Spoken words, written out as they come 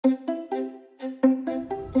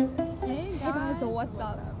what's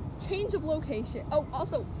up? Change of location. Oh,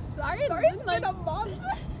 also, sorry it's been a month.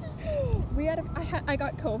 I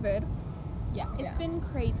got COVID. Yeah, it's been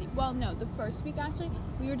crazy. Well, no, the first week actually,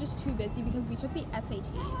 we were just too busy because we took the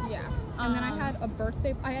SATs. Yeah. And then I had a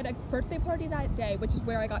birthday party that day, which is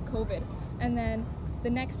where I got COVID. And then the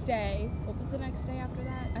next day, what was the next day after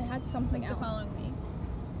that? I had something else. The following week.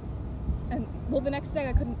 And well, the next day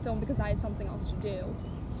I couldn't film because I had something else to do.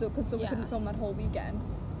 So we couldn't film that whole weekend.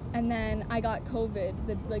 And then I got COVID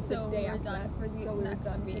the day after that. So we were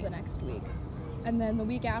done for the next week. And then the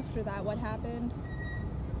week after that, what happened?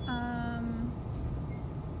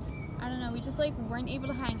 I don't know. We just weren't able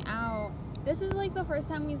to hang out. This is the first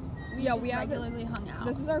time we regularly hung out.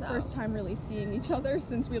 This is our first time really seeing each other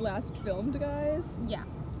since we last filmed, guys. Yeah.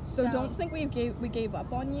 So don't think we gave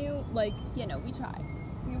up on you. No, we tried.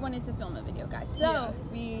 We wanted to film a video, guys. So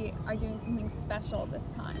we are doing something special this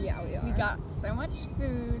time. Yeah, we are. We got so much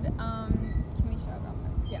food. Can we show it real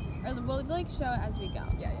quick? Yeah. Or we'll show it as we go.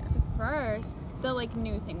 Yeah. So first, the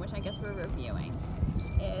new thing, which I guess we're reviewing,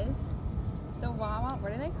 is the wawa.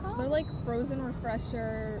 What are they called? They're frozen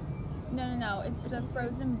refresher. No. It's the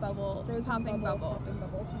frozen bubble. Popping bubble.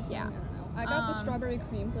 Yeah. I don't know. I got the strawberry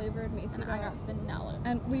cream flavored. Macy I got vanilla.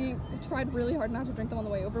 And we tried really hard not to drink them on the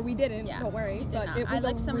way over. We didn't. Yeah, don't worry. But not. it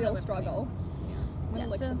was a real struggle.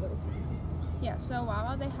 Yeah. So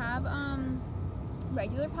wawa, they have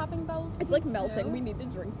regular popping bubble tea. It's melting. Too. We need to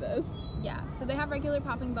drink this. Yeah. So they have regular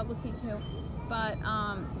popping bubble tea too. But,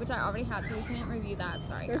 which I already had, so we couldn't review that.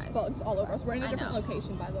 Sorry, guys. There's bugs all over us. We're in a different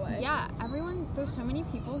location, by the way. Yeah, there's so many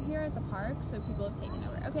people here at the park, so people have taken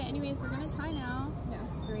over. Okay, anyways, we're gonna try now. Yeah.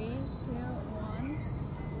 3, 2, 1.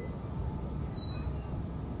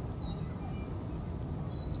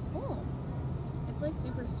 Oh, it's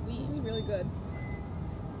super sweet. This is really good.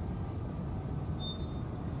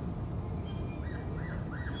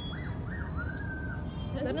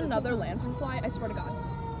 Is that another lanternfly? I swear to God.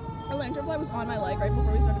 A lanternfly was on my leg right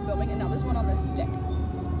before we started filming, and now there's one on this stick.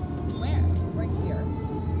 Where? Right here.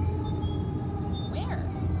 Where?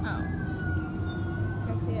 Oh.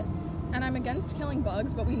 I see it. And I'm against killing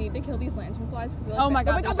bugs, but we need to kill these lanternflies because oh my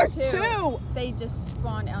god, there's two! They just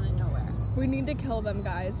spawned out of nowhere. We need to kill them,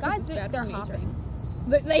 guys. Guys, they're hopping.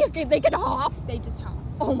 They can hop? They just hop.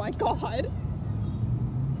 Oh my god.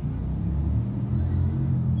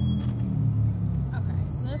 Okay,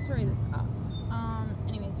 let's hurry this up.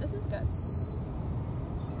 Anyways, this is good.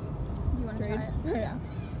 Do you want to try it? Yeah.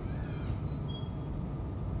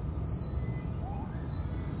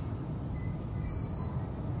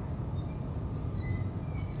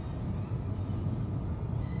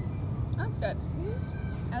 That's good.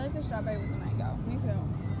 I like the strawberry with the mango. Me too.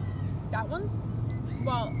 That one's,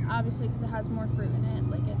 well, obviously because it has more fruit in it.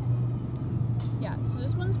 Yeah. So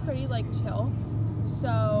this one's pretty chill.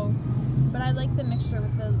 So. But I like the mixture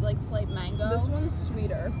with the slight mango. This one's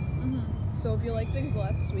sweeter. So if you like things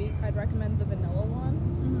less sweet, I'd recommend the vanilla one.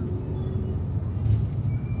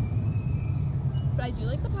 But I do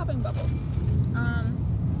like the popping bubbles.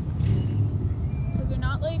 Because they're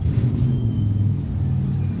not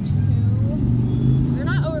they're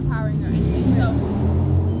not overpowering or anything. So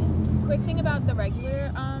quick thing about the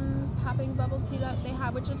regular popping bubble tea that they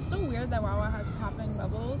have, which it's still weird that Wawa has popping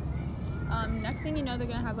bubbles. Next thing you know, they're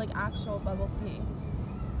gonna have actual bubble tea.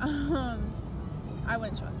 I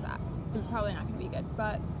wouldn't trust that. It's probably not gonna be good,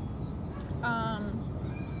 but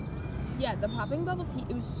yeah, the popping bubble tea,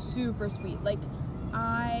 it was super sweet.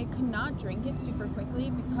 I could not drink it super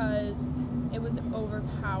quickly because it was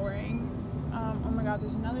overpowering. Oh my god,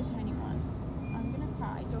 there's another tiny one. I'm gonna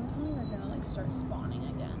cry. Don't tell me they're gonna start spawning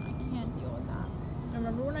again. I can't deal with that.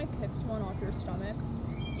 Remember when I kicked one off your stomach?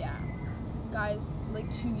 Yeah. Guys,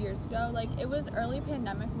 2 years ago, it was early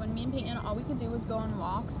pandemic when me and Peyton, all we could do was go on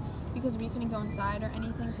walks because we couldn't go inside or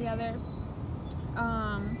anything together.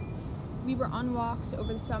 We were on walks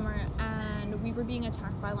over the summer and we were being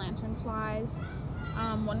attacked by lanternflies.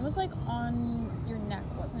 One was on your neck,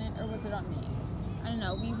 wasn't it? Or was it on me? I don't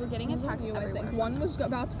know. We were getting attacked everywhere. I think. One was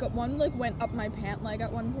about to go, one went up my pant leg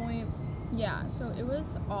at one point. Yeah, so it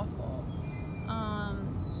was awful.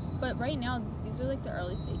 But right now, these are the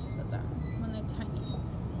early stages of them. When they're tiny.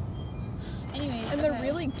 Anyways, and they're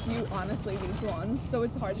really cute, honestly, these ones. So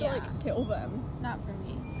it's hard to kill them. Not for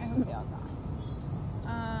me. I hope they all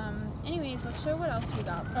die. Anyways, let's show what else we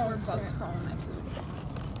got before bugs crawl on my food.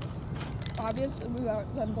 Obviously, we got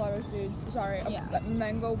sunflower seeds. Sorry, that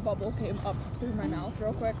mango bubble came up through my mouth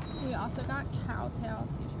real quick. We also got cowtail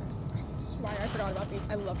seizures. Swear, I forgot about these.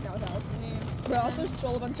 I love cowtails. We also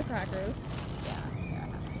stole a bunch of crackers. Yeah.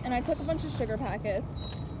 And I took a bunch of sugar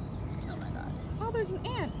packets. Oh my god. Oh, there's an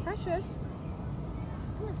ant. Precious.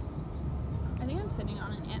 Come I think I'm sitting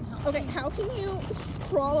on an anthill. Okay, how can you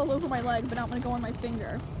crawl all over my leg but not want to go on my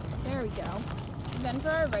finger? There we go. Then for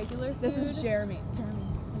our regular food. This is Jeremy.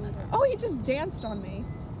 Oh, he just danced on me.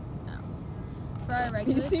 No. For our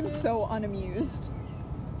regular You seem food, so unamused.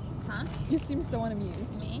 Huh? You seem so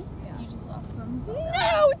unamused. Me? Yeah. You just lost them.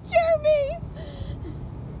 No, Jeremy!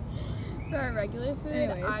 For our regular food,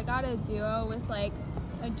 Anyways. I got a duo with like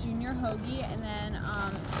a junior hoagie and then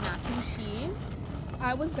mac and cheese.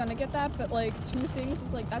 I was gonna get that, but like 2 things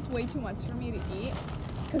is like that's way too much for me to eat.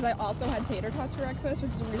 Because I also had tater tots for breakfast,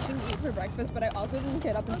 which is a weird thing to eat for breakfast, but I also didn't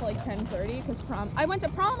get up until like 10:30 because prom. I went to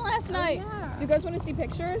prom last night. Yeah. Do you guys want to see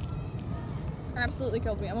pictures? It absolutely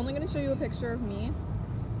killed me. I'm only gonna show you a picture of me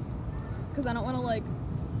because I don't want to like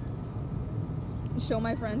show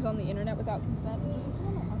my friends on the internet without consent. Oh, he's taking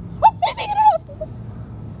it off!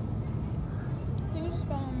 I think it just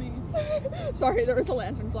fell on me. Sorry, there was a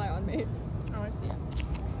lanternfly on me. Oh, I see it.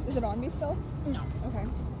 Is it on me still? No. Okay.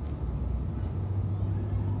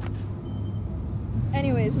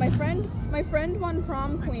 Anyways, my friend won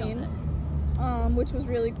prom queen, which was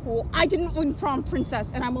really cool. I didn't win prom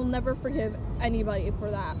princess, and I will never forgive anybody for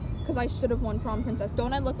that because I should have won prom princess.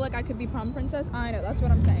 Don't I look like I could be prom princess? I know, that's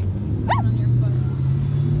what I'm saying. It's on your foot.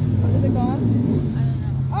 Is it gone? I don't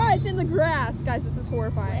know. Oh, it's in the grass, guys. This is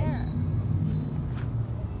horrifying. Where?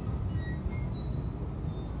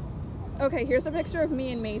 Okay, here's a picture of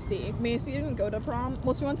me and Macy. Macy didn't go to prom.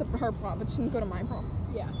 Well, she went to her prom, but she didn't go to my prom.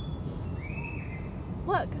 Yeah.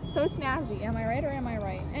 Look, so snazzy. Am I right or am I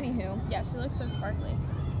right? Anywho. Yeah, she looks so sparkly.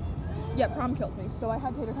 Yeah, prom killed me. So I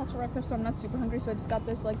had tater tots for breakfast, so I'm not super hungry. So I just got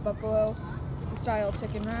this like buffalo style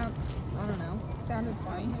chicken wrap. I don't know. Sounded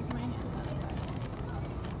fine. Here's my hand sanitizer.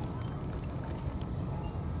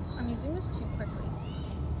 I'm using this too quickly.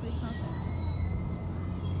 They smell so nice.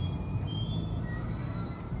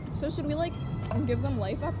 So should we like give them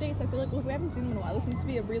life updates? I feel like, look, we haven't seen them in a while. This seems to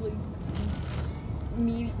be a really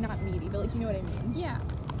meaty, not meaty, but like, you know what I mean. Yeah.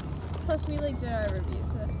 Plus we like did our review,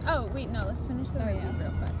 so that's. Oh wait, no. Let's finish the review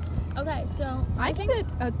real quick. Okay, so I think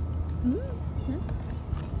that.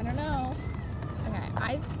 I don't know.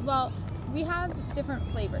 Okay, well, we have different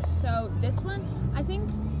flavors. So this one, I think.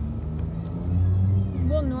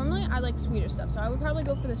 Well, normally I like sweeter stuff, so I would probably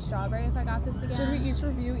go for the strawberry if I got this again. Should we each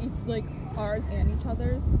review like ours and each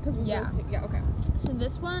other's? Because we both take. Yeah. Okay. So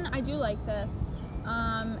this one, I do like this.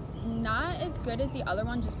 Not as good as the other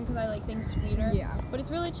one just because I like things sweeter. Yeah. But it's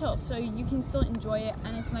really chill, so you can still enjoy it,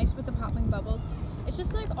 and it's nice with the popping bubbles. It's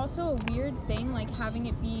just like also a weird thing, like having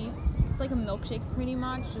it be, it's like a milkshake pretty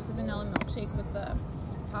much, just a vanilla milkshake with the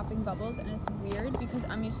popping bubbles, and it's weird because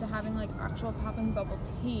I'm used to having like actual popping bubble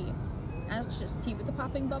tea, and it's just tea with the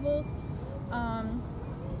popping bubbles.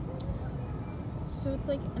 So it's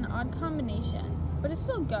like an odd combination, but it's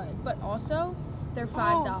still good. But also, they're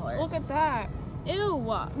 $5. Oh, look at that. Ew.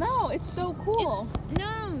 No, it's so cool. No.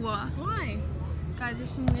 Why? Guys, there's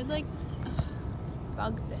some weird like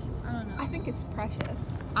bug thing. I don't know. I think it's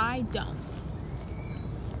precious. I don't.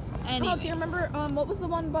 Anyway. Oh, do you remember what was the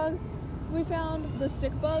one bug we found? The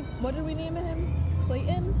stick bug? What did we name him?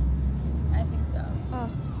 Clayton? I think so. Oh.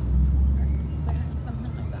 Or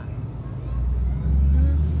something like that.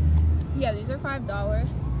 Yeah, these are $5.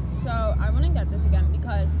 So I wouldn't get this again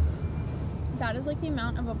because that is like the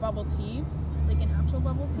amount of a bubble tea, like an actual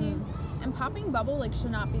bubble tea. And popping bubble like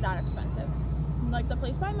should not be that expensive. Like the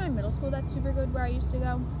place by my middle school that's super good where I used to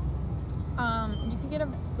go, you could get a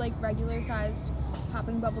like regular sized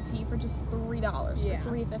popping bubble tea for just $3 or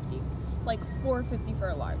 $3.50, like $4.50 for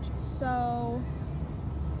a large. So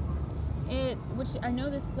which I know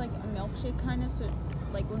this is like a milkshake kind of, so it,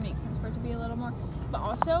 like would make sense for it to be a little more, but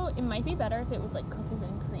also it might be better if it was like cookies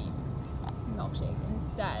and cream milkshake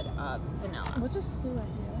instead of vanilla. What just flew at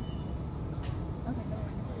you? Okay,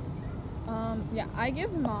 yeah, I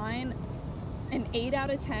give mine an 8 out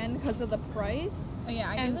of 10 because of the price. Oh yeah,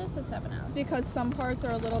 I give this a 7 out. Because some parts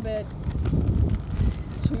are a little bit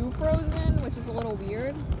too frozen, which is a little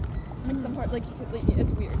weird. Like some part, like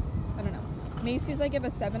it's weird. I don't know. Macy's I give a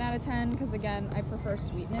 7 out of 10 because again I prefer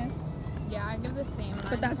sweetness. Yeah, I give the same.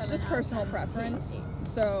 But that's just personal preference.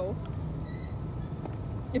 So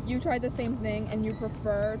if you tried the same thing and you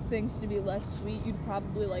prefer things to be less sweet, you'd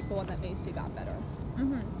probably like the one that Macy got better. I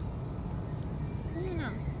don't know.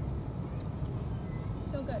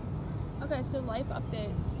 Still good. Okay, so life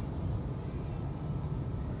updates.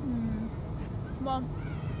 Well,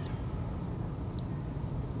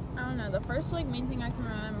 I don't know. The first like main thing I can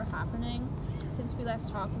remember happening since we last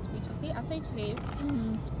talked is we took the SAT. It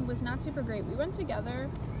was not super great. We went together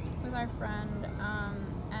with our friend,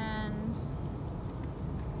 and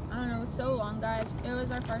I don't know. It was so long, guys. It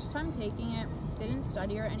was our first time taking it, didn't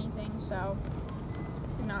study or anything, so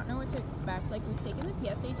did not know what to expect. Like, we've taken the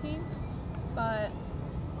PSAT, but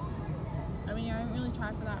I mean, I didn't really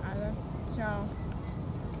try for that either. So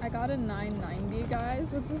I got a 990,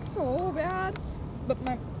 guys, which is so bad. But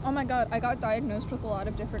oh my god, I got diagnosed with a lot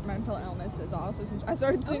of different mental illnesses also since I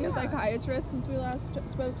started seeing a psychiatrist since we last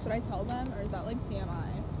spoke. Should I tell them, or is that like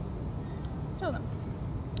TMI? Tell them.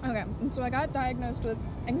 Okay, and so I got diagnosed with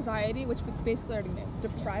anxiety, which we basically already knew,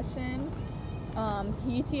 depression,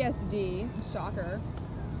 PTSD, shocker,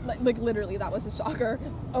 like literally that was a shocker,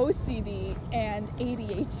 OCD, and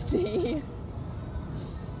ADHD.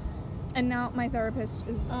 And now my therapist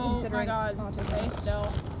is considering autism. Stay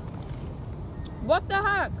still. What the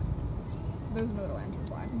heck? There's another lantern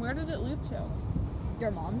fly. Where did it lead to? Your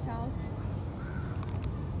mom's house?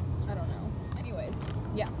 I don't know. Anyways,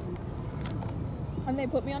 yeah. And they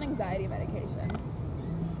put me on anxiety medication.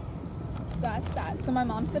 So that's that. So my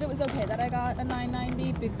mom said it was okay that I got a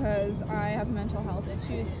 990 because I have mental health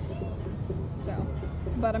issues. So,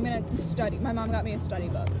 but I'm gonna study. My mom got me a study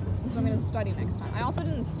book, so I'm gonna study next time. I also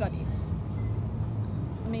didn't study.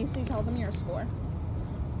 Macy, tell them your score.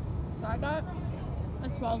 So I got a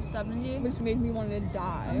 1270, which made me want to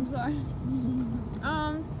die. I'm sorry.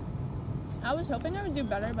 I was hoping I would do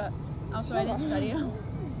better, but also I didn't study.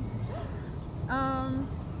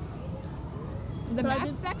 The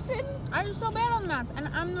math section? I was so bad on math, and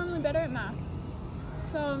I'm normally better at math.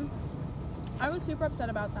 So I was super upset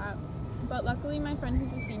about that. But luckily, my friend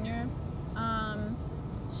who's a senior,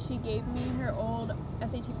 she gave me her old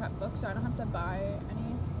SAT prep book, so I don't have to buy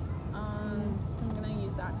any. So I'm gonna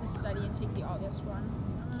use that to study and take the August one.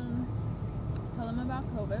 Tell them about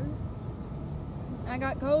COVID. I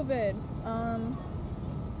got COVID. I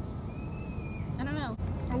don't know.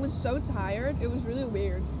 I was so tired. It was really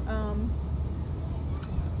weird. And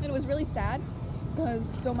it was really sad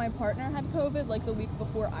because my partner had COVID like the week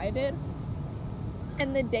before I did.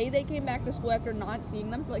 And the day they came back to school after not seeing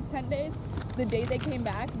them for like 10 days, the day they came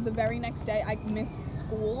back, the very next day I missed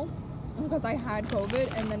school because I had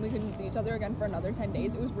COVID, and then we couldn't see each other again for another 10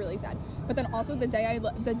 days. It was really sad. But then also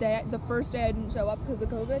the first day I didn't show up because of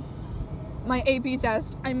COVID, my AP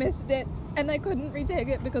test, I missed it, and I couldn't retake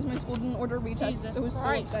it because my school didn't order retests. It was so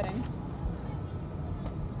upsetting.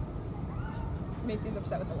 Macy's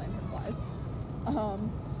upset with the lantern flies.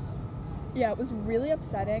 Yeah, it was really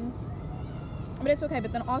upsetting, but it's okay.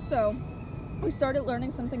 But then also, we started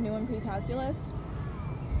learning something new in pre-calculus,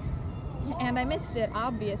 and I missed it,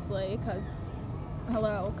 obviously, because,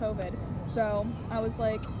 hello, COVID. So I was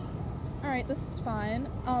like, all right, this is fine.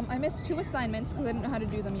 I missed 2 assignments because I didn't know how to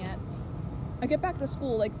do them yet. I get back to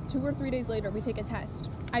school, like 2 or 3 days later, we take a test.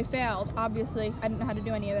 I failed, obviously. I didn't know how to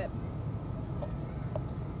do any of it.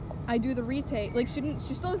 I do the retake. Like, she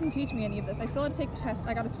still doesn't teach me any of this. I still had to take the test.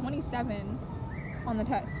 I got a 27 on the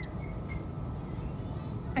test.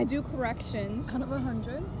 I do corrections. Out of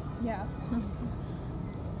 100? Yeah.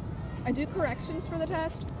 I do corrections for the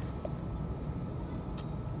test.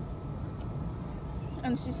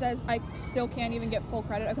 And she says I still can't even get full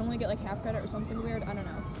credit. I can only get like half credit or something weird. I don't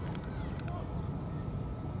know.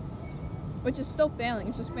 Which is still failing.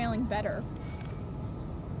 It's just failing better.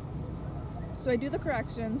 So I do the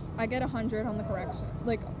corrections. I get 100 on the correction.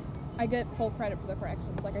 Like, I get full credit for the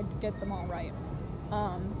corrections. Like, I get them all right.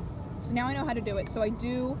 So now I know how to do it. So I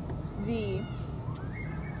do the,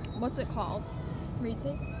 what's it called?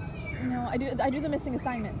 Retake? No, I do the missing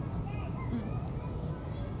assignments.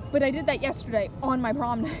 But I did that yesterday on my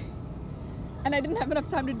prom day. And I didn't have enough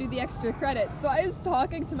time to do the extra credit. So I was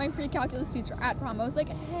talking to my pre-calculus teacher at prom. I was like,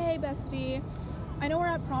 hey, bestie, I know we're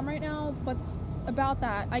at prom right now, but about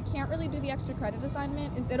that, I can't really do the extra credit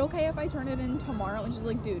assignment. Is it okay if I turn it in tomorrow? And she's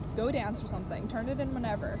like, dude, go dance or something. Turn it in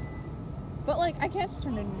whenever. But, like, I can't just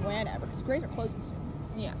turn it in whenever because grades are closing soon.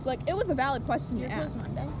 Yeah. So, like, it was a valid question to ask. You're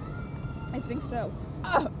closed Monday? I think so.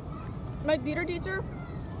 My theater teacher,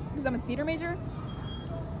 because I'm a theater major,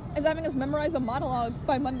 is having us memorize a monologue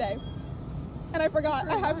by Monday. And I forgot.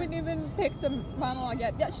 I haven't even picked a monologue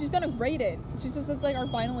yet. Yeah, she's gonna grade it. She says it's like our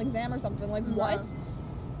final exam or something. Like, what?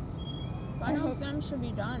 Final exam should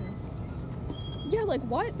be done. Yeah, like,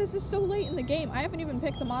 what? This is so late in the game. I haven't even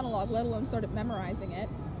picked the monologue, let alone started memorizing it.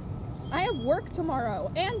 I have work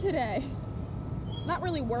tomorrow and today. Not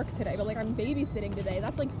really work today, but, like, I'm babysitting today.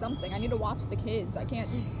 That's, like, something. I need to watch the kids. I can't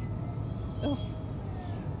just... Ugh.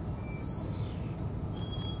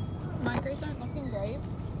 My grades aren't looking great.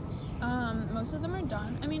 Most of them are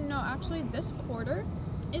done. I mean, no, actually, this quarter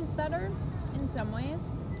is better in some ways.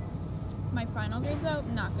 My final grades, though,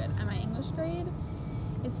 not good. And my English grade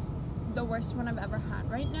is the worst one I've ever had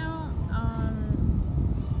right now.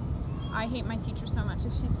 I hate my teacher so much.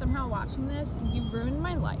 If she's somehow watching this, you ruined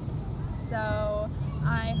my life. So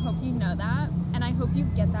I hope you know that, and I hope you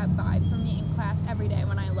get that vibe from me in class every day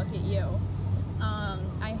when I look at you.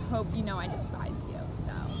 I hope you know I despise you.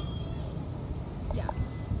 So yeah.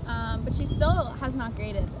 But she still has not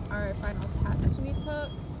graded our final test we took.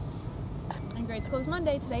 And grades close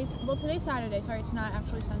Monday. Today's Saturday. Sorry, it's not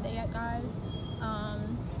actually Sunday yet, guys.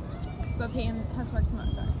 But Peyton has work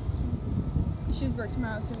tomorrow. Sorry, she's work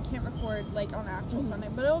tomorrow, so we can't record like on actual Sunday.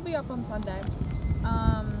 But it'll be up on Sunday.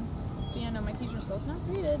 But yeah, no, my teacher still has not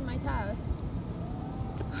graded my test.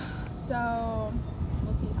 So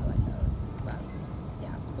we'll see how that goes. But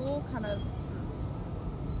yeah, school's kind of.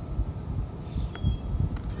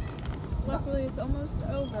 Luckily, it's almost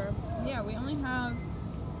over. Yeah, we only have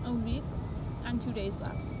a week and 2 days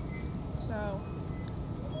left. So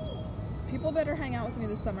people better hang out with me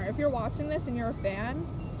this summer. If you're watching this and you're a fan,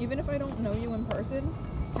 even if I don't know you in person,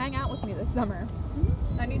 hang out with me this summer.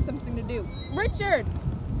 I need something to do. Richard,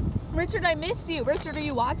 I miss you. Richard, are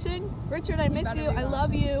you watching? Richard, I miss you. I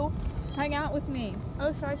love you. Hang out with me.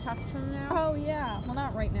 Oh, should I text him now? Oh yeah. Well,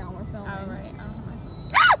 not right now. We're filming. Oh right.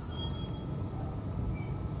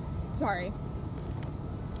 Sorry.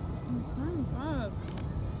 It's not bugs.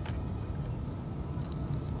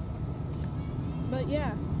 But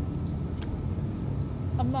yeah,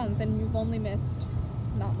 a month and you've only missed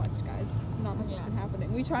not much, guys. Not much has been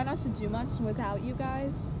happening. We try not to do much without you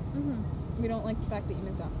guys. We don't like the fact that you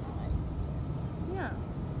miss out on our life. Yeah.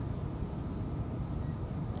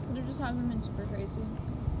 There just hasn't been super crazy.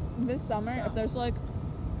 This summer, if there's like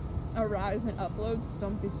a rise in uploads,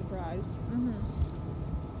 don't be surprised.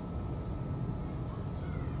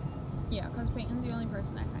 Yeah, because Peyton's the only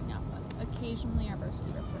person I hang out with. Occasionally our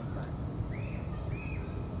broski Richard, but.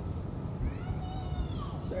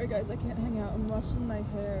 Sorry guys, I can't hang out. I'm washing my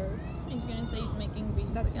hair. He's gonna say he's making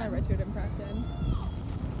beans. That's again. my Richard impression.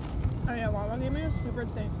 Oh yeah, Wawa gave me a super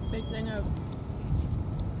big thing of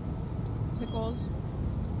pickles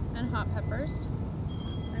and hot peppers.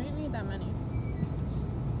 I didn't need that many.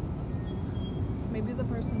 Maybe the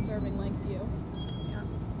person serving liked you. Yeah.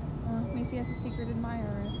 Macy has a secret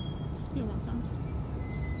admirer. You want some?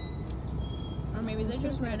 Or maybe they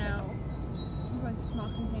just ran out. Like small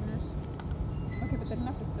containers. Okay, but they didn't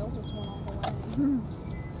have to fill this one all the way.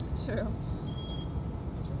 True.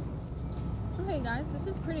 Okay guys, this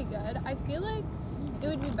is pretty good. I feel like it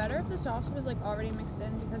would be better if the sauce was like already mixed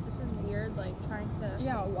in, because this is weird, like trying to.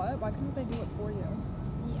 Yeah, what? Why couldn't they do it for you?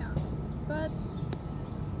 Yeah. But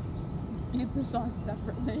eat the sauce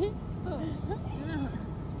separately. oh, no.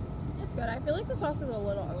 It's good. I feel like the sauce is a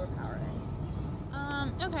little overpowering.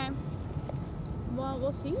 Okay. Well,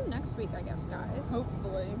 we'll see you next week, I guess, guys.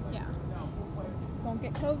 Hopefully. Yeah. Don't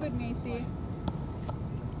get COVID, Macy.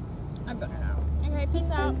 I better not. Okay, peace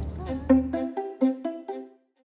out.